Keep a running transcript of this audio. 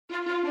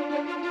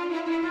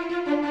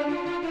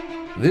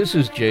This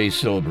is Jay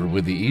Silber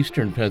with the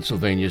Eastern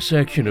Pennsylvania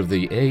section of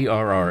the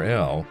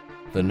ARRL,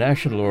 the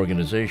National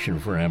Organization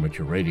for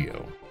Amateur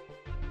Radio.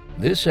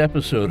 This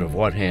episode of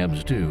What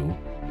Hams Do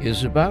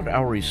is about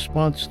our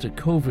response to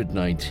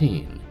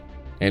COVID-19,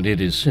 and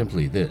it is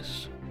simply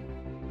this.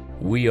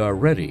 We are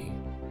ready.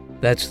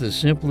 That's the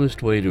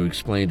simplest way to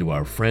explain to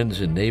our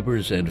friends and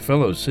neighbors and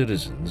fellow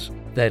citizens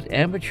that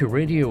amateur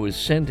radio is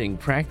sending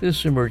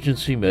practice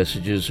emergency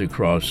messages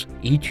across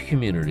each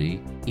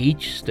community,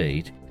 each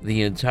state,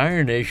 the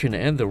entire nation,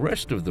 and the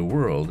rest of the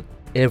world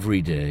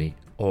every day,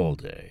 all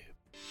day.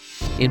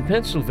 In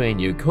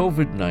Pennsylvania,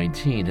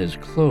 COVID-19 has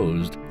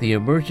closed the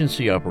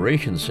Emergency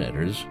Operations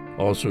Centers,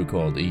 also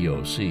called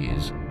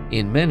EOCs,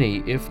 in many,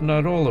 if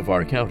not all, of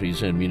our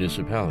counties and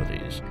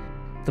municipalities.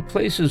 The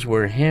places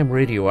where ham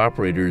radio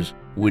operators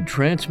would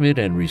transmit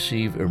and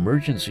receive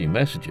emergency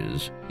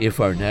messages if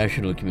our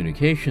national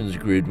communications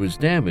grid was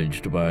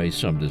damaged by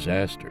some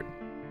disaster.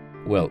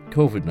 Well,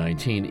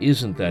 COVID-19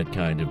 isn't that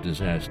kind of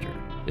disaster,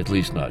 at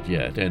least not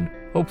yet, and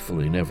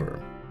hopefully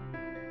never.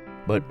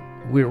 But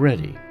we're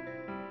ready.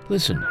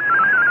 Listen.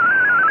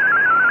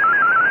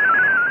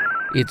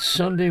 It's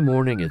Sunday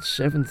morning at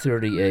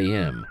 7:30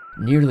 a.m.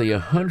 Nearly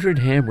 100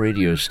 ham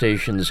radio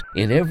stations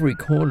in every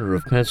corner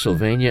of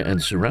Pennsylvania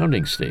and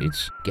surrounding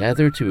states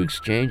gather to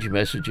exchange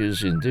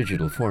messages in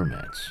digital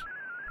formats.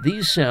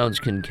 These sounds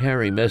can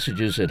carry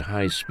messages at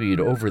high speed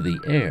over the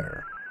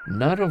air,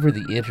 not over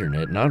the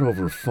internet, not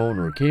over phone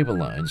or cable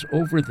lines,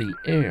 over the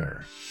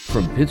air.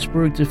 From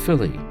Pittsburgh to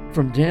Philly,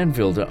 from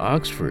Danville to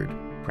Oxford,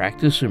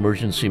 practice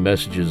emergency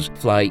messages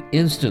fly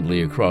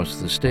instantly across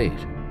the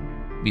state.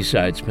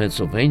 Besides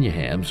Pennsylvania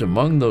hams,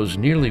 among those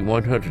nearly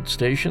 100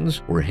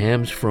 stations were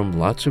hams from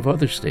lots of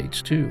other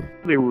states, too.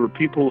 There were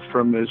people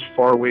from as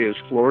far away as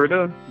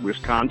Florida,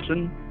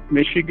 Wisconsin,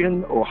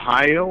 Michigan,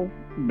 Ohio,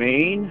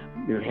 Maine,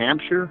 New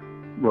Hampshire,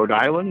 Rhode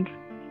Island.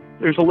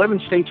 There's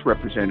 11 states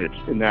represented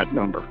in that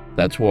number.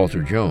 That's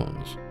Walter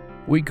Jones.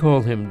 We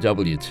call him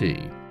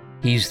WT.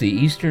 He's the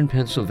Eastern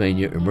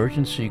Pennsylvania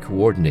Emergency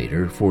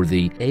Coordinator for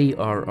the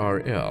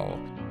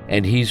ARRL,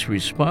 and he's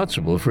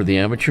responsible for the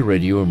Amateur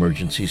Radio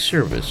Emergency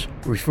Service,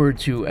 referred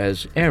to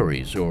as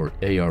ARES or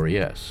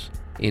ARES,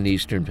 in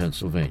Eastern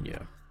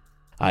Pennsylvania.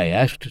 I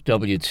asked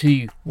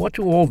WT, what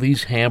do all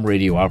these ham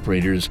radio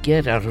operators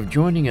get out of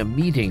joining a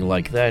meeting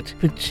like that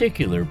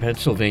particular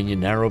Pennsylvania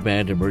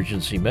Narrowband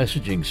Emergency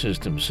Messaging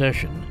System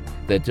session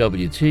that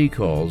WT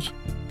calls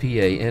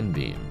PAN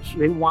beams?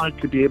 They wanted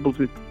to be able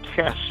to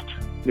test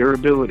their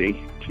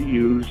ability to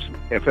use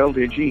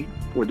FLDigi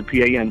or the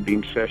PAN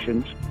beam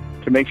sessions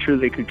to make sure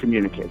they could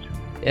communicate.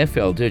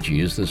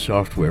 FLDigi is the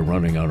software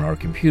running on our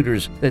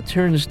computers that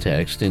turns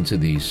text into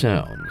these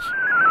sounds.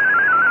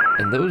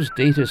 And those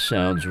data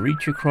sounds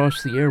reach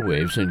across the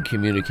airwaves and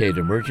communicate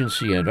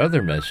emergency and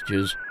other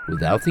messages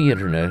without the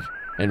internet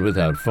and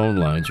without phone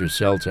lines or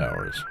cell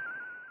towers.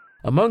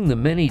 Among the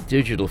many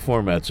digital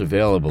formats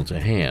available to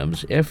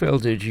hams,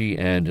 FLDigi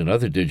and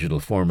another digital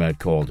format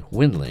called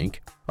WinLink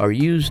are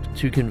used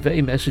to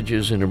convey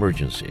messages in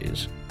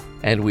emergencies.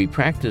 And we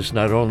practice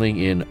not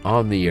only in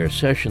on-the-air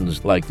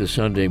sessions like the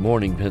Sunday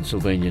morning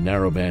Pennsylvania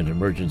Narrowband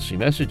Emergency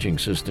Messaging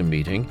System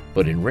meeting,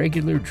 but in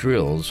regular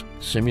drills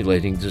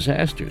simulating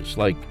disasters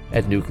like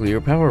at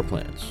nuclear power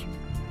plants.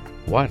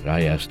 What,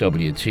 I asked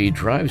WT,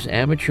 drives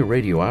amateur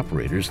radio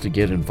operators to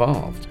get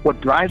involved?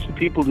 What drives the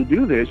people to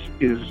do this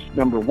is,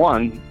 number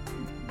one,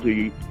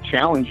 the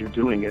challenge of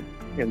doing it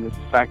and the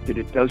fact that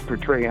it does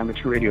portray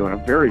amateur radio in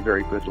a very,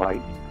 very good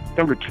light.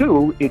 Number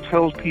two, it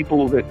tells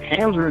people that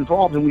hams are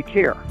involved and we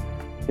care.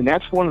 And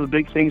that's one of the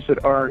big things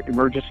that our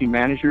emergency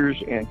managers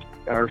and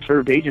our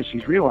served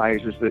agencies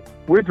realize is that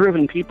we're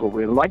driven people.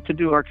 We like to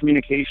do our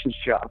communications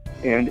job,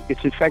 and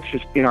it's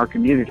infectious in our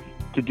community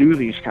to do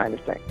these kind of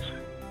things.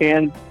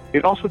 And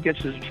it also gets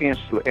us a chance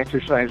to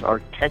exercise our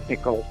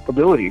technical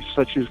abilities,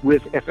 such as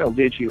with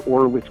FLDigi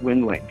or with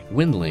WinLink.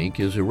 WinLink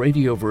is a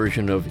radio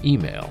version of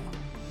email.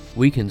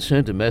 We can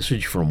send a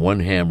message from one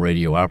ham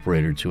radio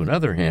operator to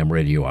another ham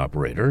radio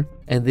operator,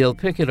 and they'll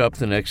pick it up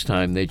the next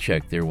time they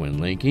check their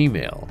WinLink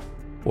email.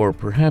 Or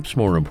perhaps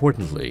more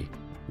importantly,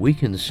 we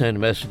can send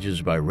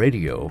messages by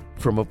radio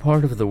from a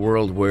part of the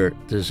world where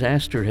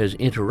disaster has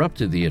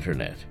interrupted the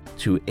internet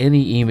to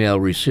any email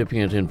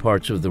recipient in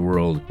parts of the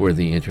world where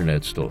the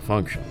internet still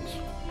functions.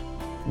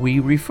 We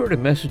refer to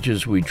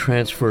messages we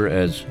transfer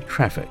as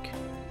traffic,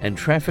 and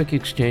traffic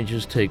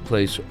exchanges take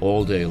place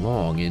all day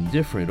long in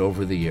different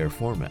over-the-air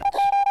formats.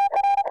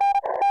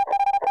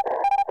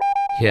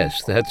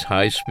 Yes, that's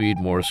high-speed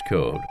Morse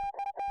code.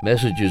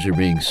 Messages are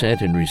being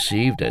sent and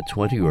received at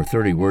 20 or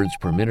 30 words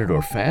per minute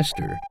or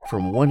faster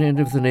from one end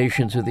of the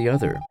nation to the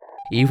other.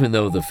 Even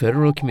though the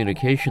Federal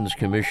Communications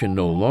Commission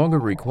no longer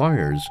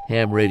requires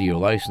ham radio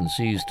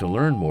licensees to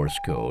learn Morse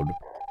code,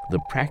 the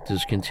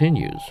practice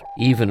continues,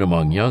 even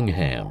among young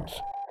hams.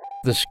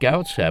 The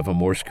Scouts have a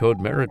Morse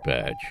code merit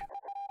badge.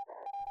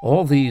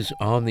 All these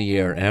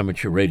on-the-air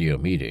amateur radio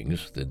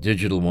meetings, the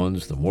digital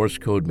ones, the Morse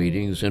code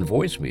meetings, and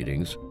voice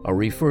meetings, are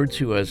referred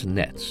to as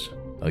NETs,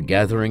 a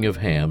gathering of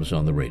hams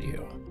on the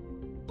radio.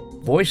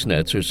 Voice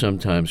nets are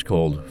sometimes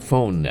called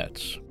phone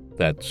nets.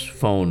 That's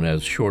phone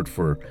as short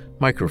for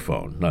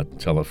microphone, not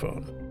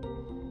telephone.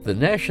 The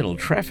National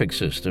Traffic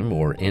System,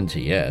 or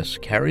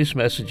NTS, carries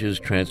messages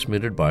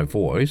transmitted by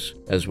voice,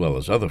 as well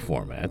as other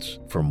formats,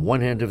 from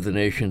one end of the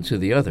nation to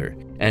the other,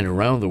 and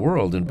around the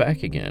world and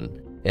back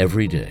again,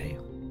 every day.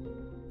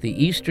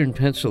 The Eastern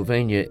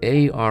Pennsylvania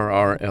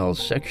ARRL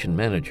Section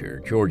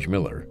Manager, George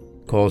Miller,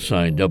 call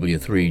sign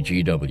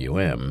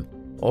W3GWM,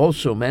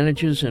 also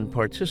manages and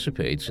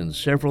participates in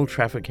several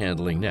traffic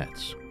handling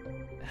nets.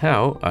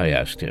 How, I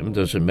asked him,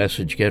 does a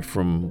message get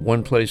from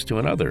one place to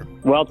another?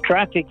 Well,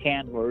 traffic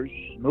handlers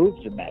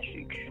move the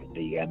message.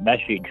 The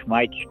message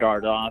might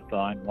start off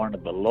on one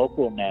of the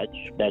local nets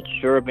that's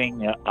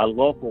serving a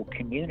local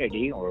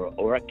community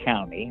or a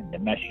county. The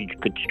message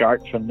could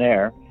start from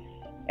there,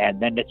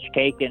 and then it's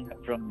taken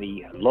from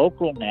the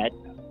local net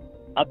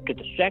up to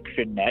the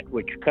section net,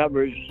 which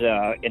covers,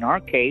 in our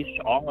case,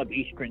 all of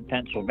eastern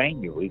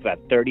Pennsylvania. We've got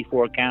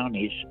 34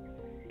 counties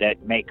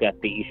that make up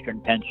the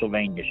eastern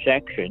Pennsylvania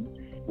section,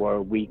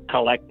 where we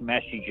collect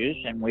messages,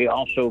 and we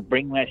also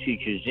bring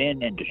messages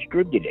in and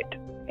distribute it.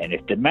 And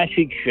if the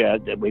message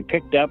that we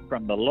picked up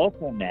from the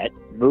local net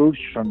moves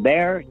from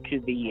there to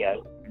the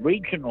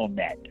regional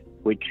net,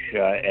 which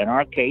in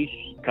our case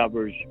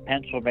covers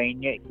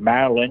Pennsylvania,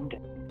 Maryland,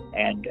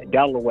 and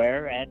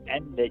Delaware,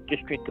 and the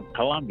District of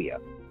Columbia.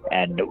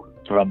 And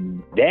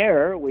from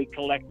there, we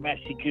collect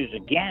messages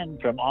again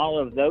from all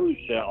of those,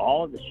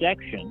 all of the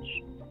sections,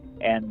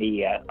 and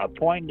the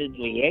appointed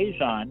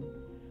liaison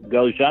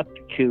goes up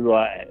to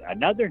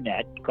another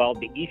net called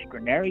the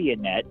Eastern Area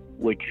Net,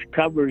 which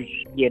covers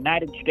the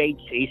United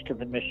States east of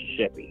the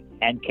Mississippi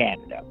and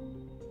Canada.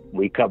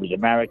 We cover the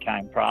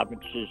Maritime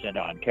Provinces and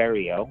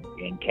Ontario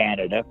in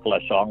Canada,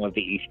 plus all of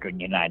the eastern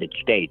United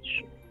States.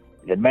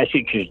 The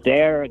messages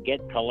there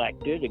get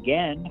collected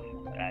again.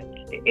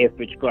 If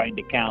it's going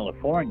to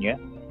California,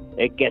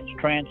 it gets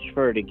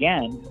transferred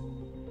again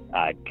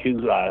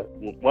to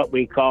what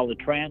we call the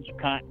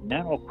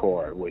Transcontinental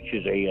Corps, which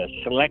is a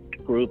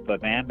select group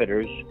of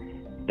amateurs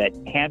that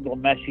handle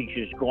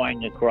messages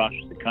going across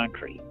the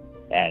country.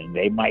 And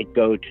they might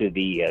go to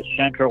the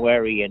Central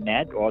Area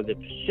Net or the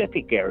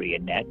Pacific Area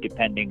Net,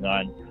 depending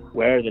on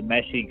where the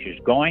message is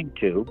going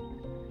to,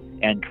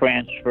 and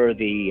transfer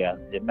the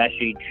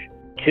message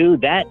to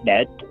that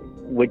net,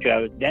 which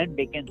then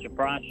begins a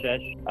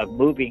process of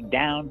moving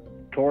down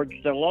towards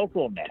the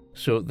local net.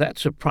 So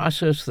that's a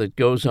process that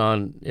goes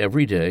on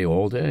every day,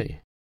 all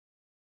day.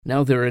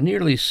 Now, there are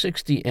nearly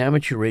 60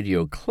 amateur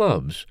radio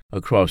clubs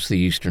across the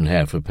eastern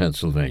half of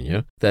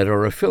Pennsylvania that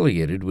are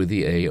affiliated with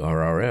the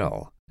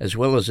ARRL, as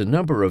well as a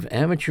number of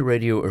amateur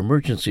radio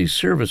emergency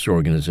service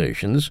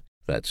organizations,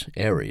 that's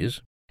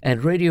ARES,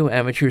 and radio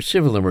amateur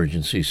civil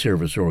emergency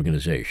service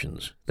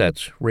organizations,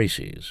 that's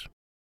RACES.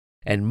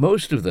 And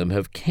most of them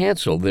have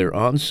canceled their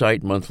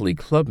on-site monthly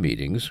club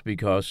meetings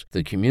because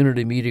the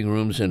community meeting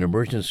rooms and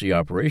emergency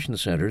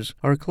operations centers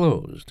are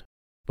closed.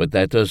 But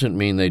that doesn't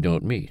mean they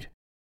don't meet.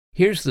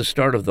 Here's the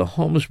start of the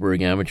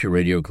Holmesburg Amateur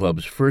Radio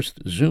Club's first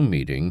Zoom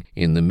meeting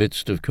in the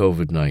midst of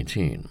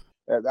COVID-19.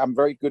 I'm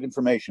very good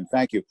information.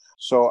 Thank you.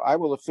 So I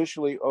will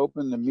officially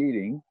open the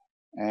meeting,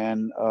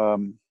 and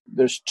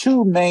there's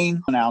two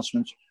main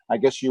announcements. I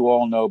guess you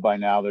all know by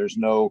now there's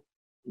no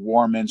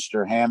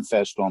Warminster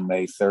Hamfest on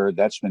May 3rd.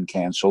 That's been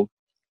canceled.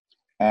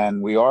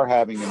 And we are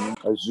having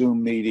a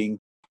Zoom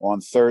meeting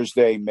on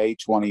Thursday, May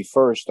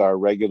 21st, our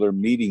regular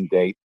meeting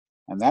date.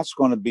 And that's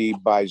going to be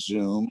by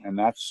Zoom. And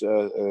that's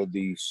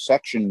the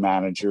section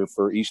manager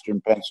for Eastern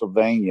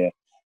Pennsylvania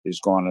is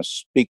going to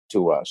speak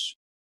to us.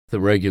 The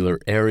regular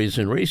ARES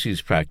and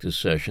RACES practice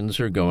sessions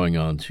are going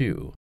on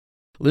too.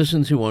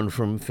 Listen to one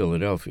from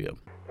Philadelphia.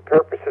 The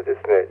purpose of this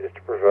net is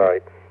to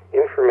provide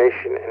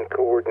information and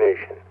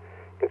coordination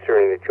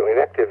concerning the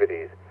joint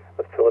activities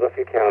of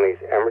Philadelphia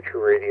County's Amateur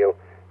Radio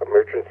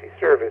Emergency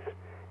Service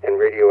and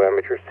Radio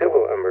Amateur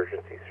Civil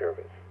Emergency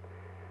Service.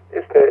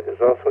 This net is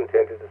also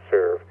intended to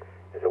serve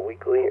as a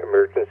weekly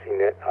emergency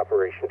net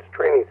operations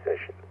training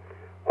session.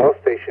 All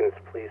stations,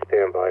 please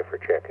stand by for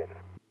check-in.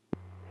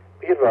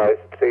 Be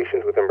advised that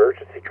stations with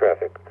emergency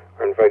traffic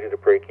are invited to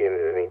break in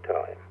at any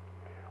time.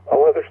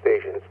 All other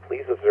stations,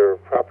 please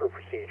observe proper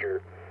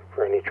procedure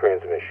for any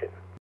transmission.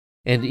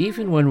 And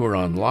even when we're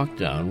on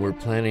lockdown, we're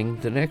planning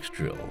the next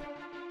drill.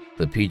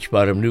 The Peach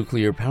Bottom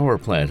Nuclear Power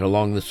Plant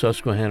along the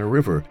Susquehanna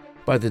River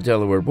by the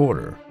Delaware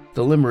border,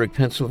 the Limerick,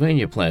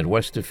 Pennsylvania plant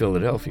west of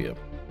Philadelphia,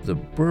 the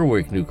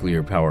Berwick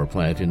Nuclear Power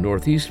Plant in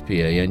northeast PA,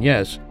 and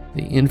yes,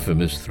 the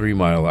infamous 3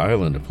 Mile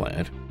Island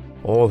plant,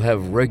 all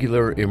have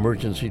regular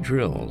emergency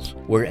drills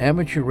where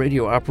amateur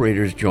radio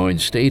operators join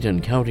state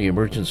and county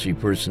emergency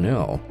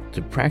personnel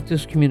to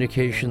practice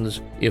communications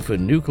if a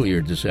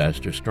nuclear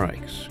disaster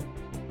strikes.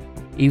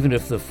 Even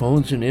if the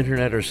phones and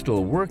internet are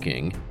still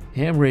working,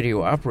 ham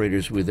radio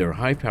operators with their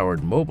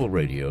high-powered mobile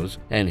radios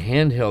and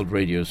handheld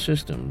radio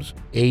systems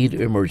aid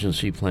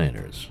emergency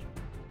planners.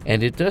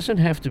 And it doesn't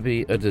have to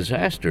be a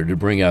disaster to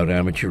bring out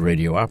amateur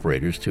radio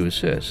operators to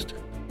assist.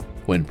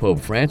 When Pope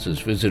Francis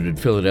visited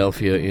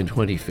Philadelphia in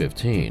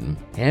 2015,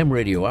 ham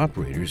radio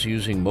operators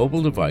using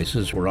mobile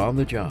devices were on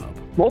the job.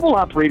 Mobile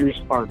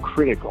operators are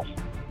critical.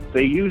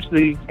 They use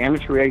the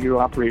amateur radio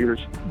operators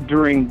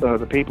during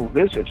the papal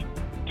visit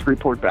to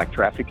report back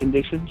traffic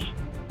conditions,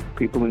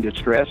 people in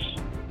distress,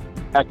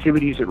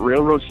 activities at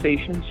railroad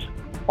stations,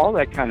 all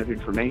that kind of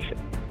information.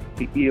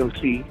 The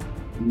EOC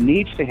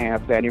needs to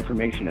have that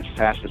information as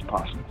fast as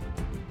possible.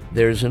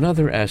 There's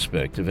another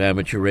aspect of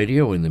amateur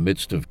radio in the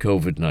midst of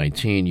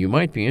COVID-19 you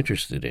might be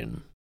interested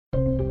in.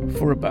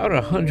 For about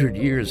 100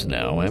 years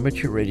now,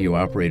 amateur radio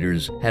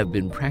operators have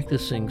been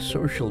practicing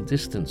social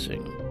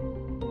distancing,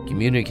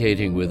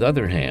 communicating with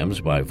other hams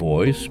by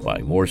voice, by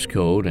Morse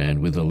code, and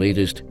with the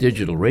latest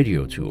digital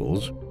radio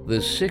tools. The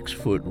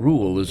 6-foot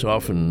rule is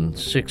often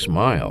 6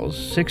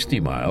 miles, 60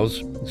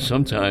 miles,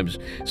 sometimes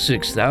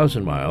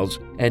 6,000 miles,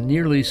 and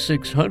nearly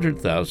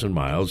 600,000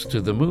 miles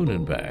to the moon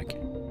and back.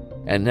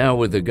 And now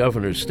with the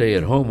governor's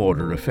stay-at-home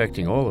order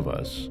affecting all of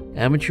us,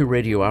 amateur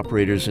radio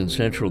operators in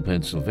central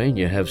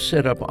Pennsylvania have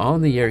set up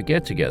on-the-air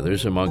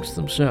get-togethers amongst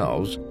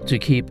themselves to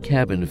keep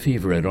cabin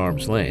fever at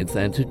arm's length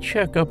and to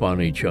check up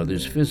on each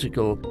other's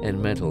physical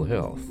and mental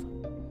health.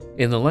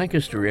 In the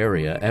Lancaster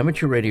area,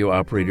 amateur radio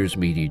operators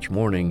meet each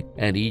morning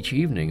and each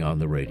evening on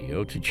the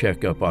radio to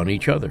check up on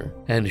each other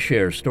and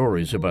share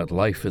stories about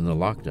life in the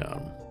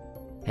lockdown.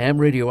 Ham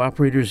radio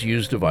operators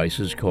use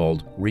devices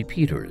called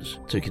repeaters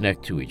to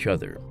connect to each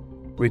other.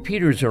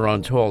 Repeaters are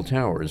on tall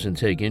towers and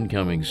take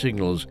incoming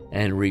signals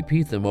and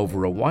repeat them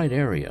over a wide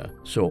area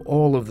so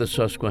all of the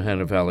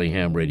Susquehanna Valley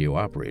ham radio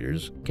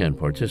operators can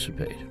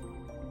participate.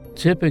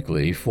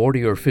 Typically,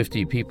 40 or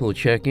 50 people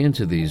check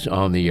into these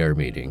on-the-air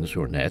meetings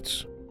or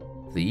nets.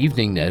 The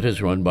evening net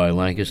is run by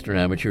Lancaster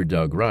amateur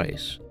Doug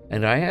Rice,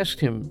 and I asked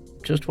him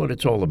just what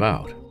it's all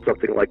about.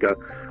 Something like a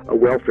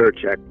welfare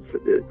check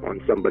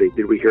on somebody.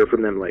 Did we hear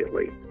from them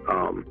lately?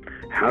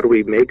 How do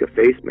we make a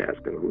face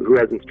mask? And who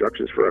has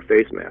instructions for a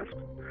face mask?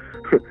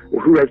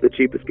 Who has the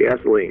cheapest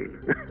gasoline?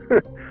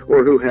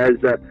 Or who has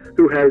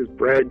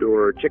bread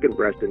or chicken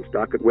breast in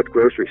stock at what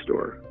grocery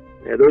store?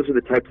 Yeah, those are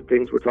the types of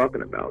things we're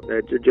talking about.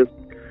 They're just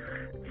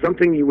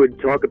something you would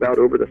talk about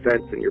over the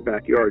fence in your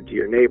backyard to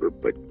your neighbor,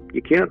 but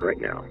you can't right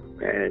now.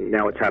 And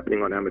now it's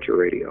happening on amateur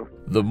radio.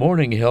 The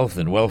Morning Health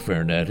and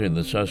Welfare Net in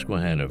the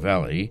Susquehanna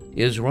Valley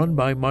is run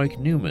by Mike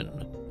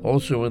Newman,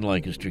 also in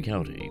Lancaster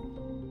County.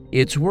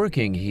 It's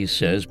working, he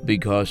says,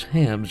 because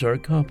hams are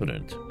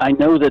competent. I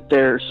know that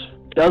there's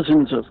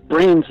dozens of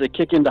brains that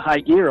kick into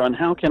high gear on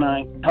how can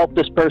I help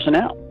this person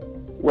out,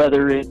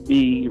 whether it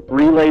be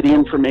relay the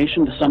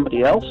information to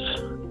somebody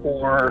else,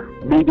 or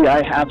maybe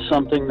I have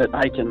something that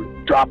I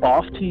can drop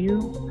off to you,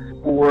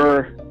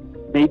 or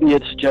maybe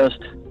it's just,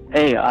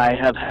 hey, I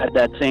have had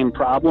that same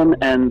problem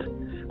and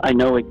I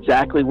know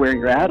exactly where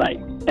you're at. I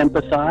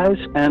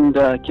empathize and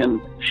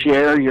can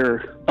share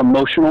your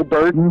emotional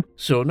burden.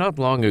 So not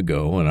long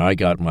ago, when I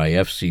got my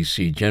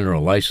FCC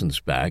general license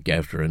back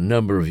after a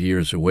number of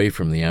years away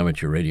from the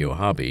amateur radio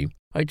hobby,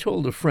 I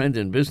told a friend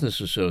and business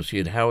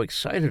associate how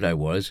excited I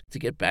was to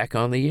get back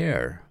on the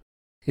air.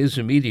 His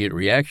immediate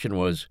reaction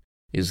was,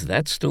 "Is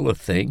that still a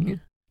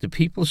thing? Do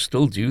people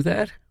still do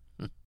that?"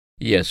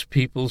 Yes,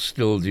 people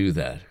still do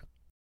that.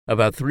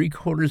 About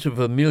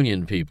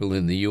 750,000 people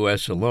in the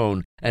U.S.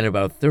 alone, and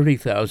about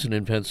 30,000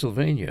 in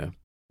Pennsylvania.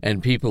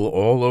 And people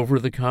all over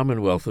the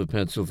Commonwealth of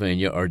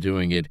Pennsylvania are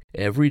doing it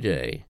every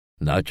day,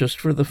 not just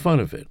for the fun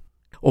of it.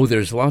 Oh,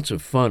 there's lots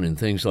of fun in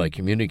things like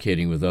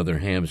communicating with other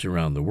hams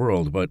around the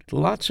world, but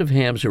lots of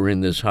hams are in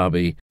this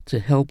hobby to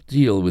help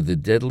deal with the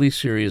deadly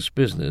serious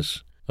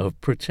business of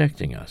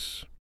protecting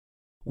us.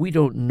 We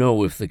don't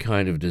know if the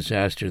kind of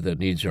disaster that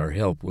needs our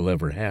help will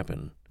ever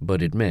happen,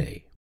 but it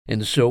may.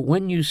 And so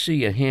when you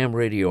see a ham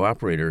radio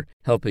operator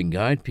helping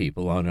guide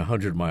people on a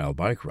 100-mile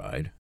bike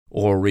ride,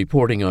 or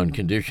reporting on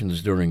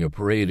conditions during a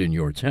parade in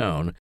your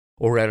town,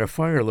 or at a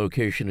fire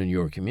location in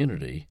your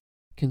community,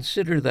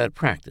 consider that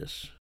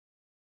practice.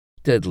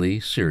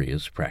 Deadly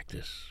serious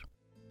practice.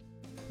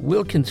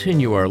 We'll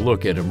continue our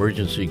look at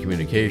emergency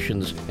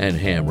communications and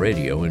ham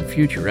radio in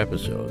future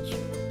episodes.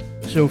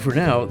 So for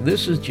now,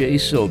 this is Jay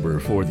Silber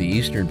for the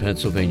Eastern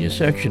Pennsylvania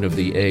section of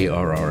the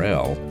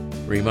ARRL,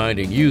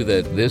 reminding you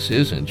that this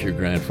isn't your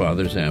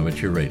grandfather's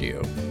amateur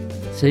radio.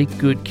 Take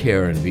good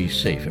care and be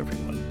safe,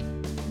 everyone.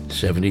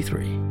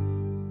 73.